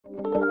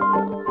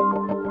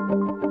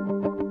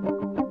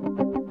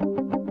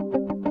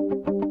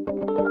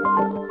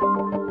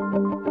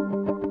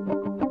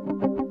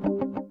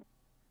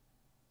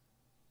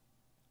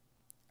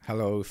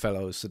Hello,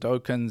 fellow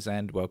Sudokans,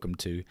 and welcome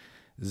to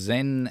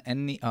Zen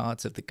and the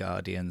Art of the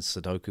Guardian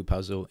Sudoku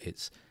Puzzle.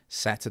 It's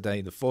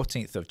Saturday, the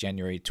 14th of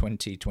January,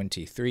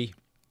 2023.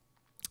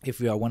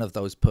 If you are one of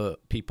those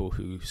people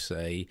who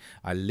say,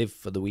 I live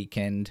for the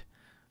weekend,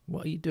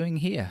 what are you doing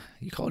here?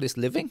 You call this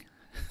living?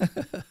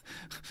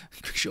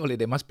 Surely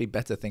there must be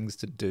better things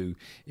to do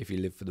if you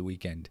live for the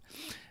weekend.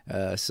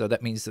 So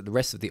that means that the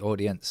rest of the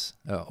audience,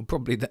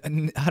 probably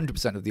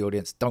 100% of the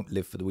audience, don't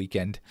live for the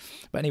weekend.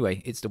 But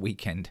anyway, it's the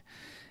weekend.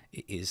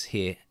 It is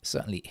here,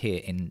 certainly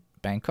here in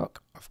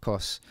Bangkok. Of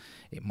course,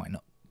 it might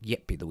not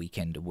yet be the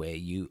weekend where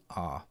you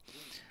are.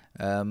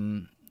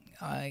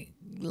 I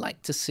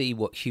like to see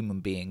what human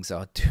beings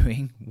are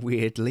doing,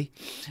 weirdly.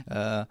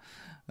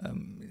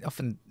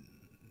 Often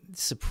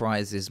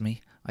surprises me.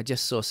 I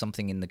just saw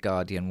something in The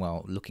Guardian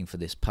while looking for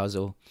this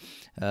puzzle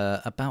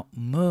about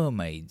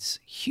mermaids,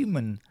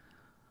 humans,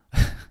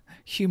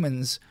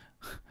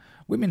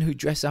 women who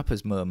dress up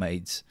as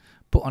mermaids,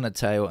 put on a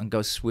tail and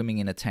go swimming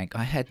in a tank.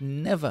 I had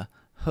never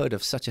heard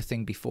of such a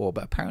thing before,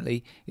 but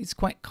apparently it's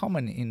quite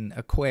common in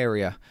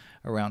aquaria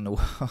around the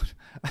world.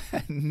 I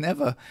had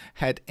never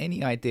had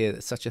any idea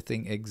that such a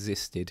thing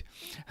existed.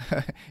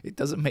 It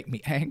doesn't make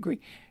me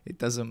angry. It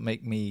doesn't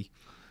make me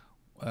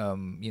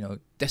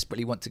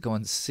desperately want to go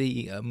and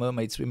see a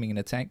mermaid swimming in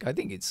a tank. I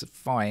think it's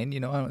fine. I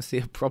don't see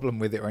a problem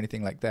with it or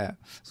anything like that,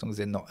 as long as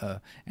they're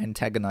not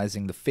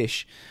antagonizing the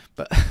fish.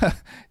 But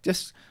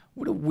just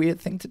what a weird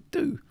thing to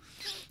do.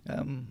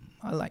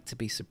 I like to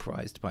be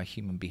surprised by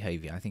human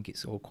behavior. I think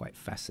it's all quite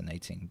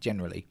fascinating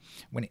generally.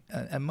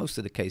 And most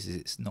of the cases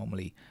it's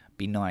normally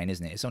benign,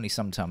 isn't it? It's only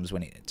sometimes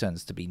when it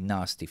turns to be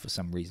nasty for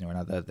some reason or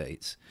another that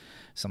it's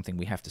something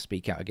we have to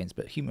speak out against.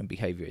 But human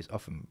behavior is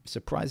often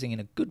surprising in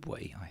a good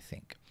way, I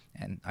think.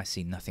 And I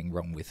see nothing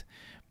wrong with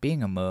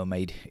being a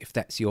mermaid if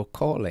that's your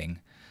calling.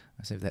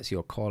 I say if that's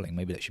your calling,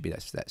 maybe that should be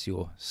that's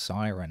your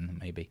siren,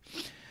 maybe.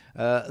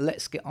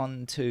 Let's get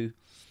on to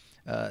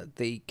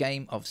the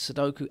game of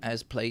Sudoku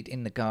as played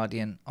in The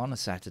Guardian on a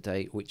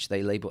Saturday, which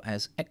they label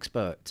as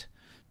Expert.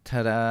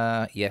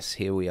 Ta-da! Yes,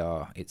 here we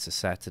are. It's a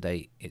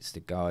Saturday. It's The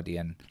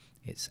Guardian.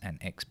 It's an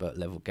expert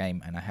level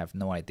game, and I have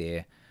no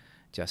idea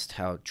just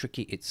how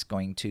tricky it's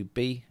going to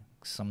be.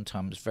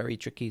 Sometimes very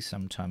tricky,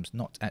 sometimes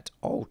not at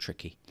all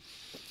tricky.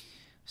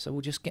 So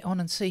we'll just get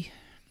on and see.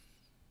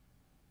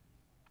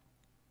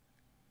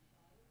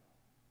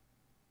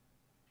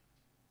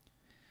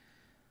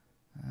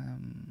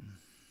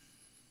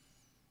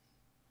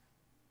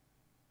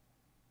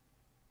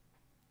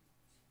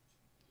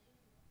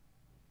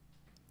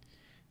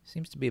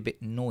 Seems to be a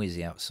bit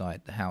noisy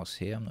outside the house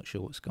here. I'm not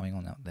sure what's going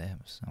on out there.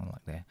 It sounds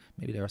like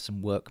maybe there are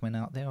some workmen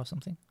out there or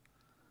something.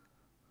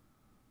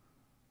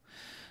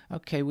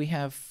 Okay, we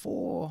have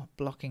 4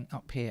 blocking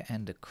up here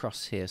and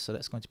across here, so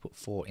that's going to put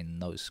 4 in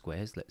those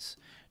squares. Let's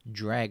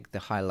drag the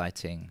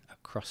highlighting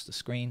across the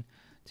screen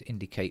to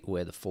indicate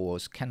where the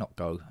 4s cannot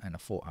go, and a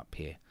 4 up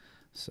here.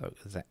 So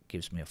that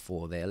gives me a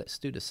 4 there. Let's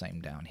do the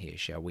same down here,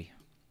 shall we?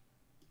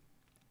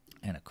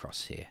 And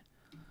across here.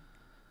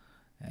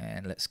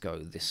 And let's go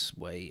this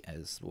way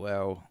as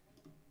well.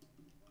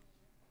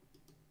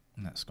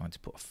 And that's going to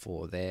put a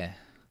 4 there.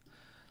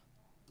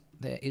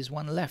 There is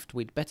one left.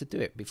 We'd better do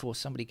it before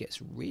somebody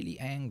gets really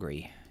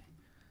angry.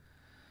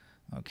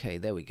 Okay,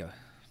 there we go.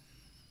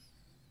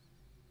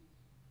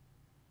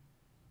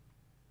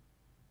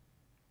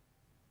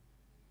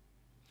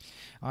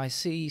 I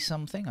see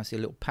something. I see a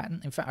little pattern.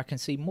 In fact, I can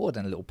see more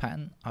than a little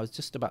pattern. I was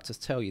just about to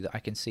tell you that I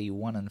can see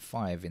 1 and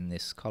 5 in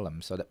this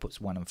column. So that puts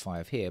 1 and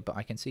 5 here. But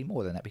I can see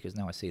more than that because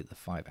now I see that the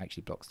 5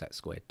 actually blocks that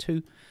square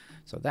too.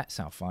 So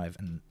that's our 5.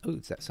 And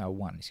that's our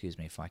 1. Excuse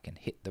me, if I can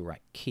hit the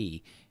right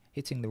key.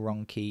 Hitting the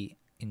wrong key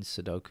in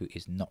Sudoku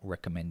is not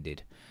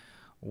recommended.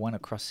 1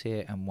 across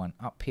here and 1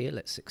 up here.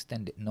 Let's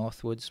extend it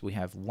northwards. We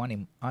have 1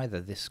 in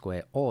either this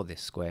square or this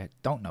square.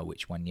 Don't know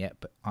which one yet,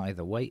 but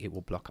either way it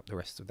will block up the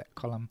rest of that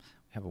column.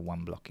 We have a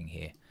 1 blocking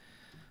here.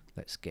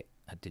 Let's get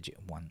a digit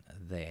 1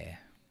 there.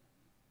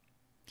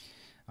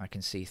 I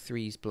can see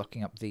 3s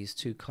blocking up these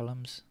 2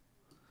 columns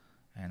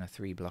and a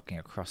 3 blocking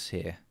across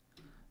here.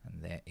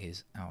 And there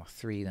is our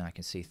 3. Then I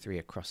can see 3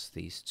 across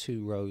these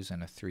 2 rows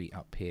and a 3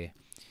 up here.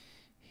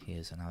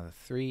 Here's another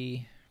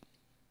 3.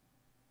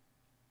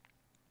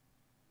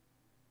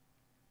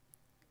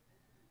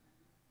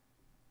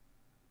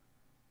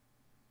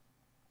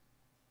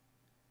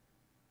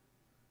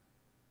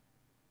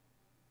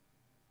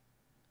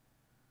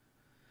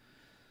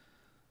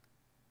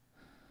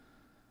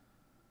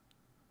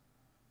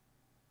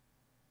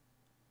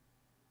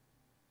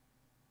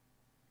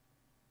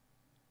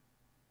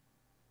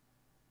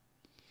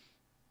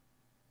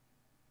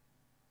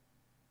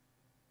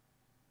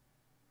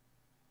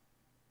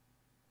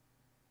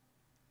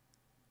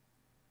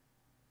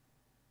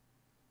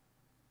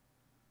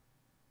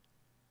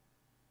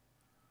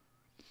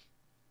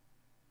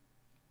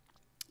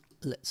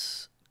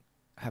 Let's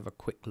have a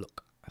quick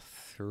look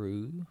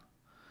through.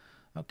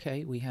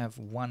 Okay, we have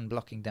 1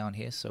 blocking down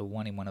here, so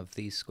 1 in one of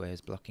these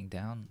squares blocking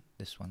down.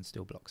 This one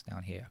still blocks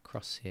down here,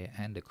 across here,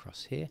 and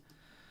across here.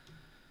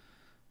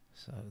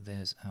 So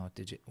there's our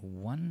digit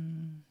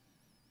 1.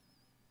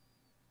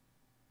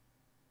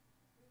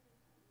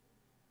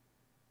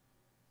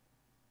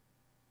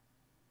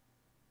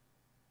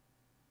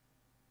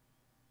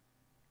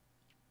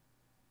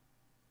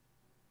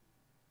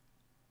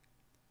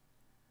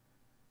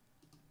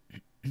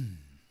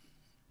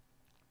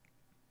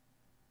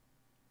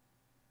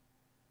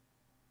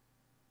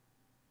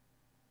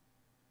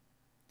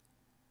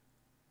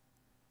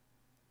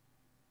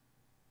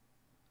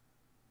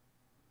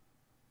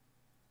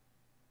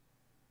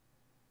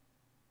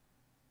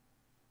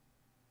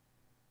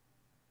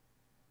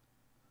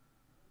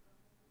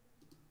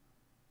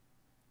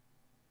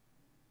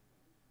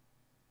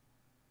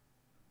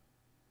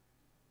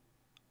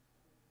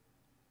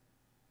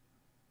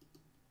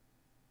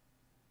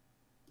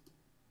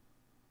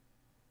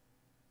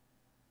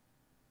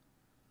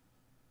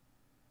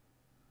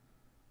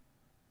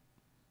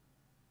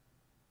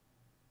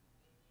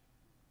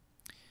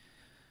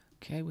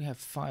 Okay, we have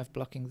 5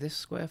 blocking this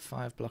square,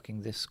 5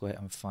 blocking this square,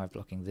 and 5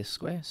 blocking this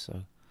square.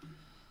 So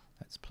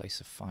let's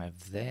place a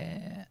 5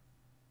 there,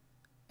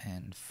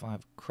 and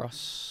 5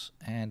 across,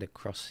 and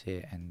across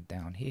here, and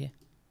down here.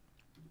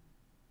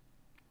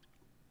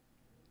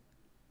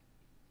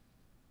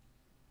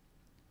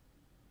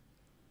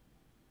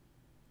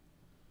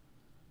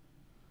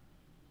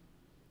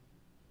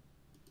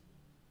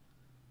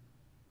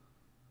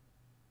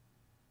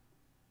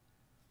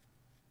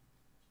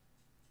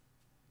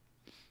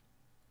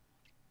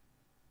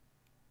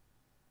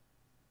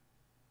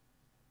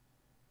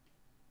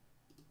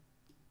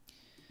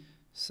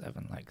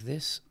 Seven like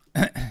this.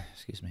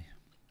 Excuse me.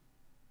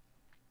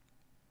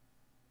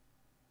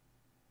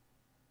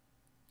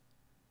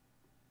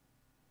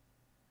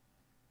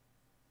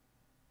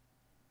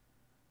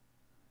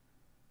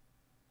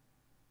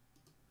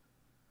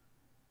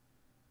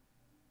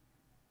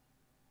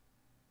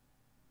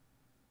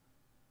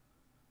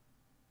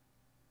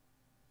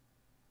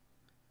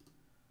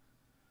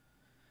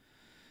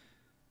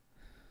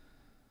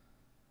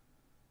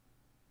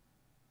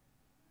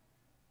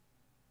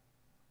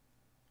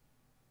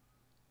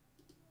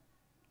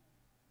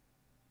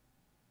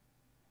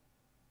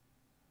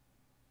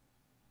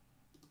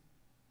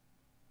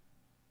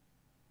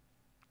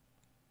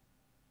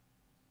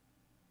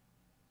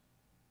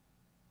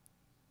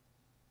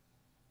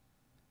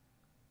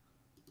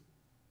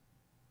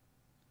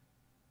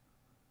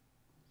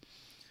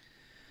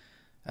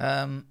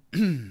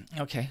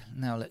 Okay,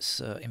 now let's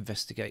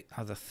investigate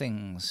other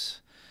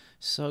things.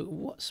 So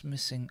what's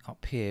missing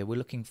up here? We're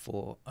looking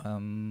for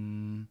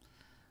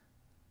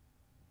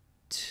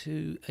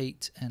 2,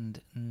 8,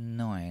 and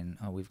 9.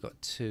 Oh, we've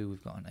got 2,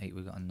 we've got an 8,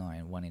 we've got a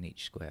 9, 1 in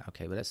each square.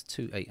 Okay, but that's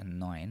 2, 8, and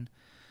 9.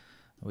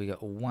 We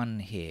got 1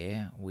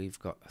 here. We've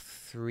got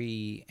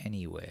 3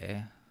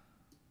 anywhere.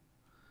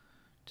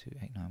 2,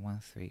 8, 9, 1,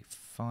 3,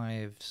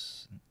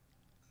 5's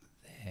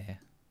there.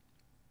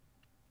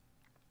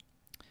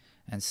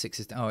 And 6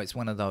 is, oh, it's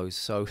one of those.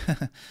 So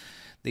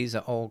these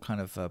are all kind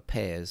of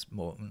pairs,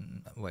 more,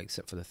 well,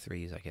 except for the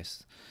 3's, I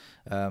guess.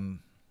 I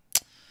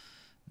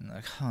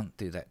can't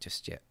do that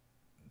just yet,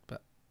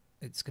 but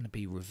it's going to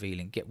be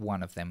revealing. Get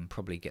one of them,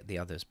 probably get the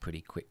others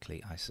pretty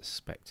quickly. I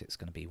suspect it's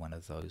going to be one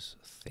of those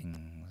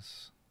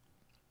things.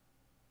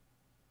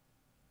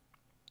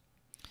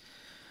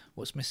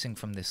 What's missing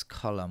from this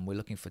column? We're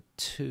looking for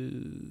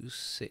 2,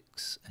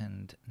 6,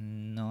 and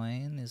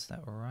 9. Is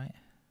that right?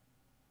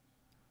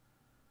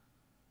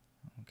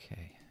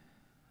 Okay.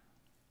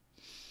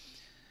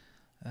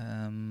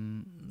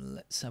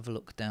 Let's have a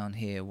look down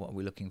here. What are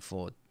we looking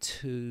for?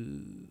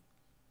 2,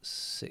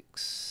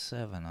 6,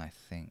 7, I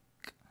think.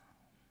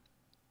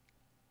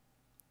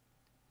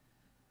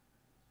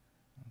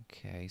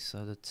 Okay,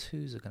 so the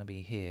 2's are going to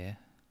be here.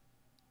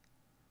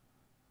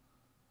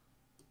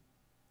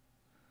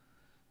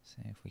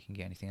 See if we can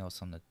get anything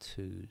else on the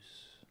 2's.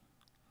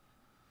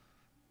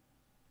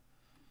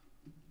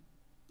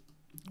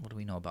 What do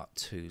we know about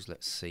 2's?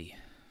 Let's see.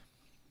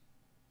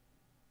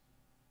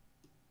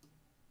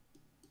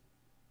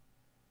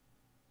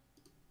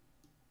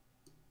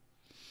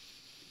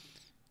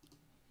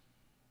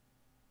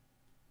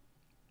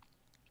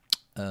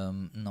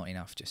 Not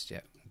enough just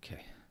yet.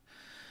 Okay.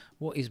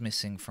 What is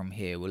missing from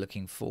here? We're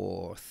looking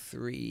for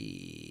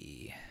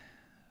 3,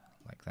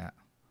 like that.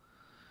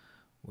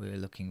 We're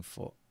looking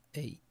for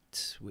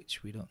 8,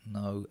 which we don't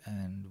know,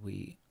 and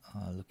we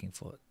are looking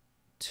for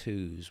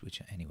 2's,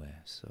 which are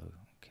anywhere. So,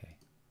 okay.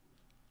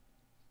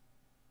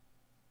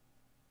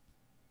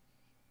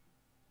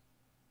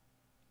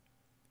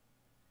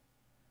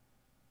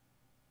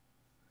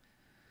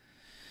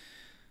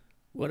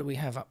 What do we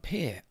have up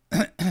here?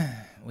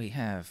 We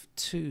have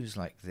 2's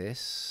like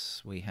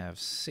this. We have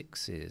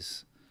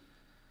 6's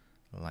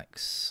like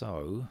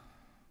so.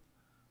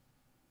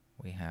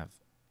 We have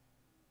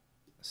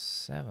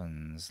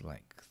 7's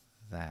like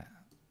that,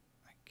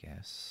 I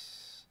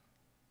guess.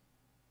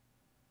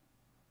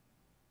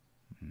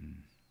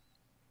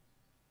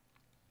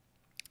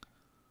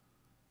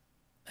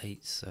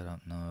 8's, I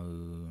don't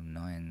know.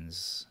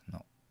 9's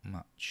not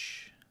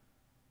much.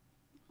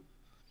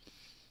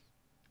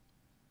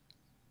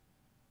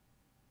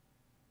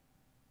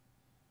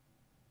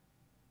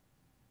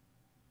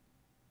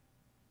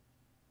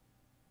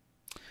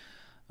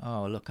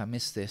 Oh, look, I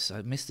missed this.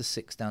 I missed the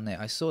 6 down there.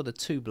 I saw the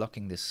 2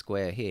 blocking this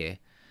square here.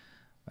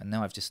 And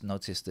now I've just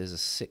noticed there's a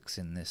 6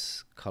 in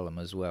this column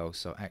as well.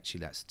 So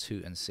actually that's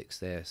 2 and 6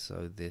 there.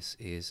 So this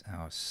is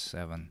our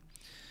 7.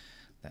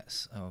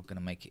 That's going to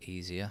make it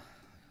easier.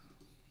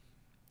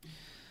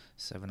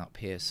 7 up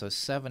here. So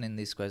 7 in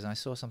these squares. And I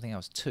saw something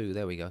else. 2.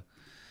 There we go.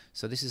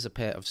 So this is a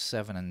pair of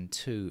 7 and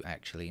 2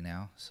 actually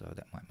now. So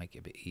that might make it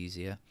a bit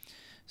easier.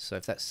 So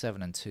if that's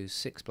 7 and 2,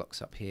 6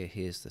 blocks up here.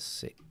 Here's the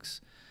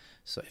 6.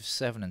 So if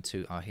 7 and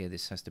 2 are here,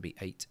 this has to be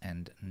 8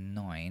 and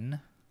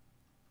 9.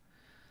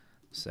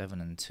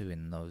 7 and 2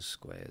 in those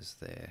squares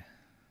there.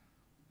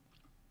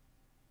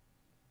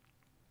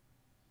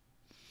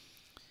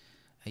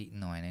 8,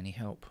 9. Any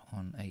help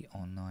on 8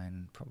 or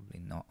 9?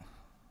 Probably not.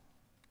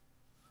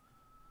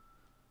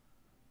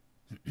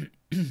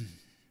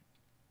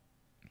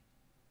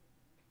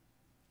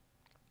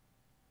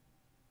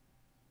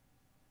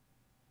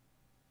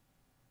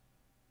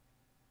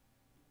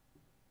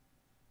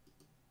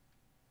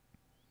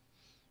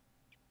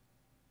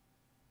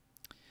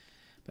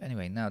 But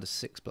anyway, now the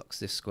 6 blocks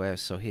this square,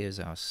 so here's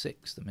our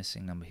 6. The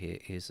missing number here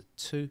is a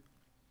 2.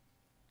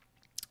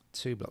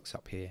 2 blocks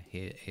up here.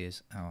 Here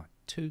is our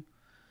 2.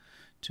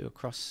 2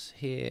 across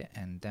here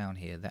and down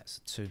here, that's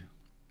a 2.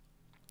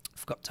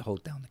 Forgot to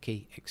hold down the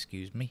key,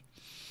 excuse me.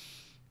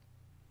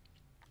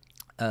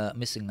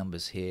 Missing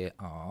numbers here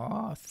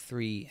are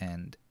 3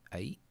 and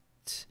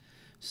 8.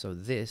 So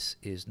this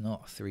is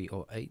not 3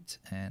 or 8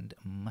 and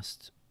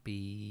must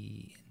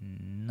be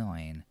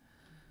 9.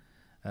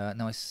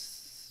 No,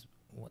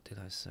 what did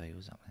I say? It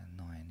was up there,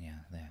 9, yeah,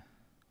 there.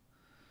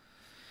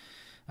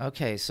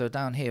 Okay, so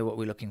down here what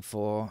we're looking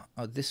for,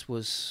 this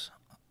was,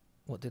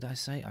 what did I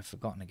say? I've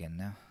forgotten again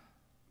now.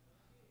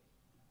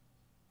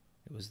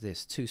 It was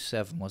this, 2,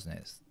 7, wasn't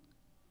it?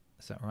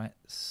 Is that right?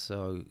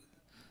 So,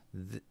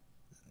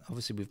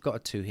 obviously we've got a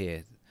 2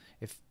 here.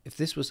 If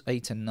this was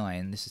 8 and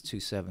 9, this is 2,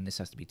 7, this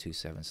has to be 2,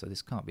 7, so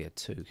this can't be a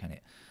 2, can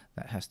it?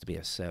 That has to be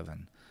a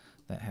 7.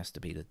 That has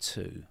to be the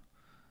 2.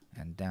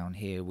 And down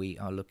here we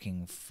are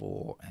looking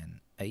for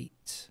an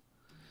 8.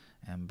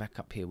 And back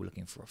up here we're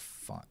looking for a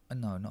 5.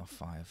 No, not a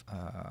 5.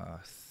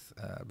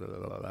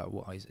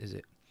 What is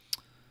it?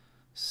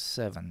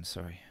 7,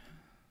 sorry.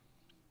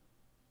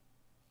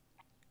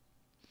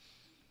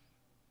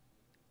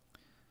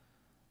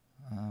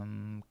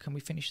 Can we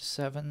finish the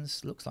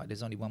 7s? Looks like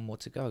there's only one more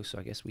to go, so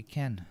I guess we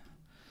can.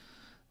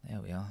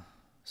 There we are.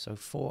 So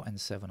 4 and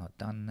 7 are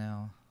done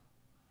now.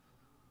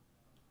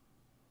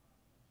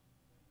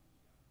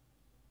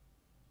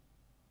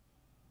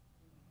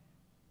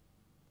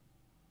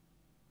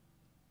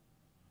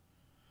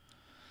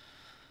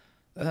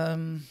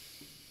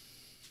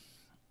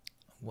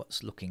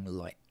 What's looking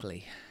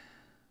likely?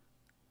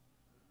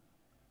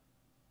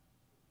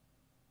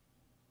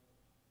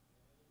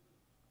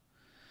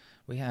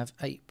 We have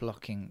 8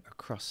 blocking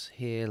across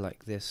here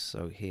like this,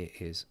 so here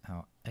is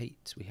our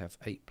 8. We have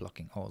 8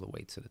 blocking all the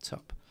way to the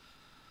top.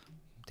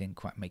 Didn't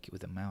quite make it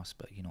with the mouse,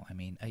 but you know what I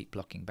mean. 8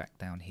 blocking back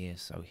down here,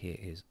 so here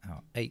is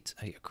our 8.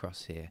 8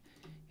 across here.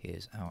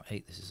 Here's our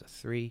 8. This is a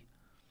 3.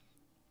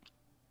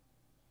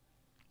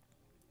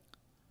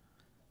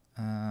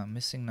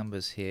 Missing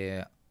numbers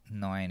here.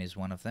 9 is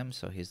one of them,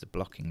 so here's the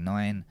blocking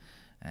 9,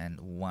 and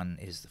 1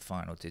 is the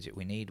final digit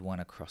we need. 1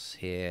 across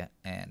here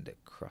and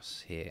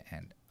across here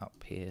and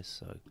up here,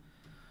 so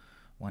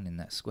 1 in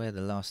that square. The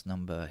last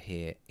number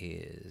here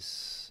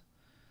is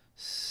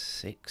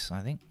 6,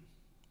 I think.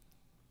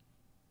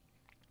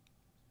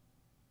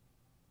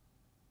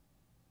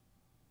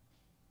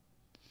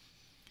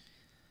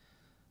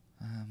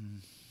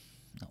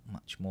 Not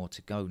much more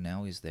to go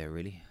now, is there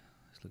really?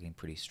 It's looking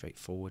pretty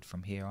straightforward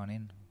from here on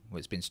in. Well,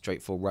 it's been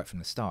straightforward right from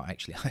the start,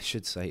 actually. I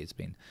should say it's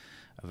been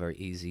a very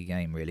easy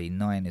game, really.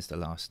 9 is the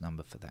last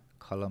number for that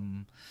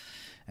column.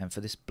 And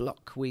for this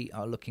block, we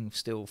are looking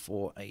still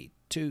for a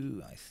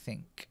 2, I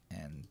think.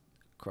 And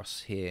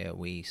across here,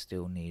 we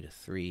still need a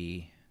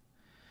 3.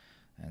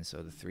 And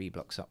so the 3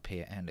 blocks up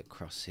here and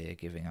across here,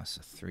 giving us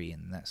a 3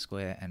 in that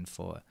square. And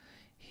for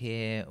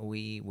here,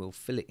 we will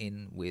fill it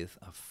in with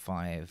a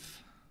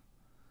 5.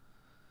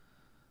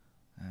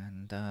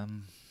 And,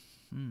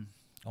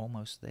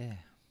 almost there.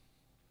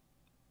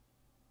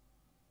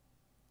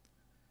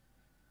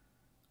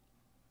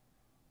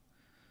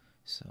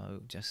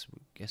 So guess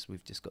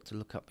we've just got to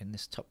look up in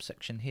this top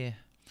section here.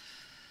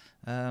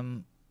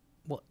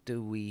 What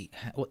don't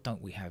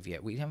we have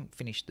yet? We haven't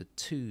finished the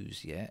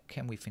 2s yet.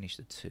 Can we finish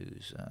the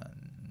 2s?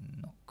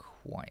 Not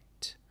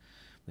quite.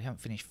 We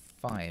haven't finished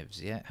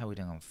 5s yet. How are we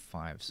doing on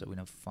 5s? So we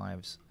know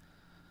 5s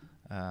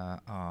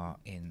are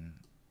in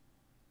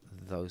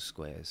those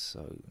squares.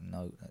 So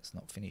no, that's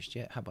not finished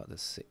yet. How about the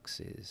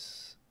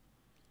 6s?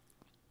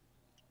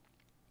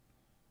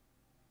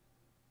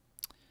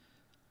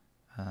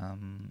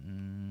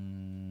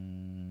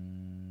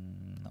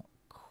 Not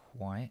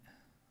quite.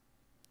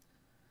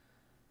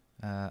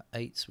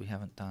 8s we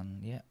haven't done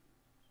yet.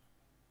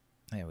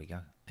 There we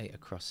go. 8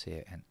 across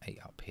here and 8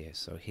 up here.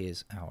 So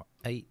here's our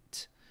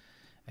 8.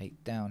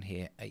 8 down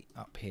here, 8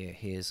 up here.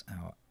 Here's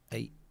our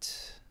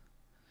 8.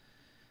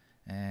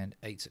 And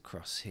 8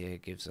 across here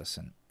gives us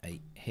an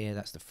 8 here.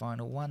 That's the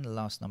final one. The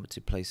last number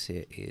to place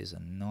here is a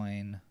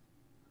 9.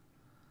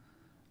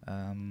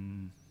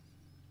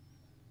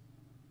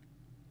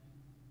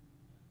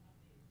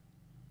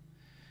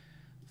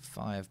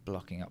 5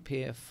 blocking up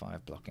here,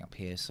 5 blocking up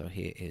here. So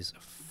here is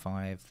a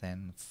 5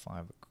 then.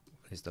 5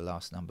 is the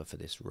last number for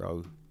this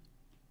row.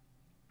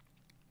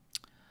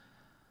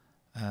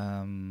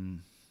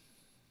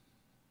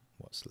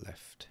 What's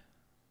left?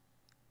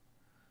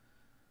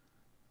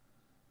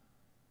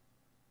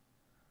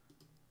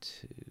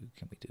 2.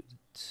 Can we do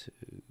 2?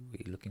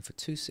 We're looking for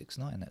 2, 6,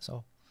 9. That's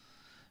all.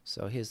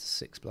 So here's the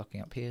 6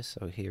 blocking up here.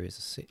 So here is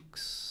a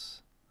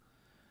 6.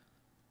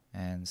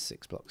 And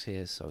 6 blocks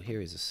here. So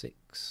here is a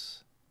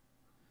 6.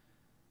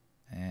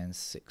 And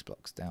 6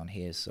 blocks down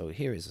here. So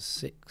here is a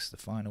 6, the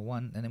final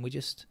one. And then we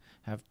just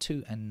have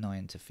 2 and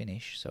 9 to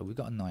finish. So we've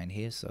got a 9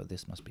 here. So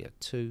this must be a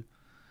 2.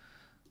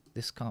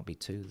 This can't be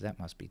 2. That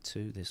must be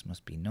 2. This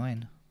must be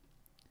 9.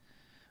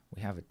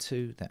 We have a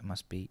 2. That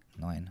must be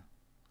 9.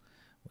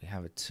 We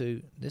have a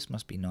 2. This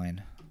must be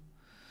 9.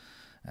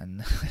 And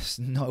there's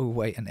no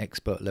way an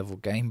expert level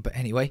game. But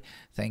anyway,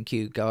 thank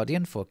you,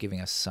 Guardian, for giving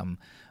us a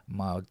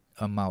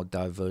mild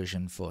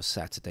diversion for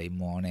Saturday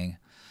morning.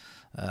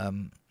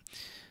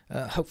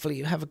 Hopefully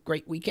you have a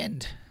great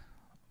weekend.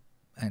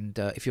 And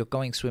if you're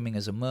going swimming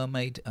as a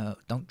mermaid,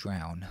 don't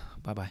drown.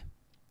 Bye-bye.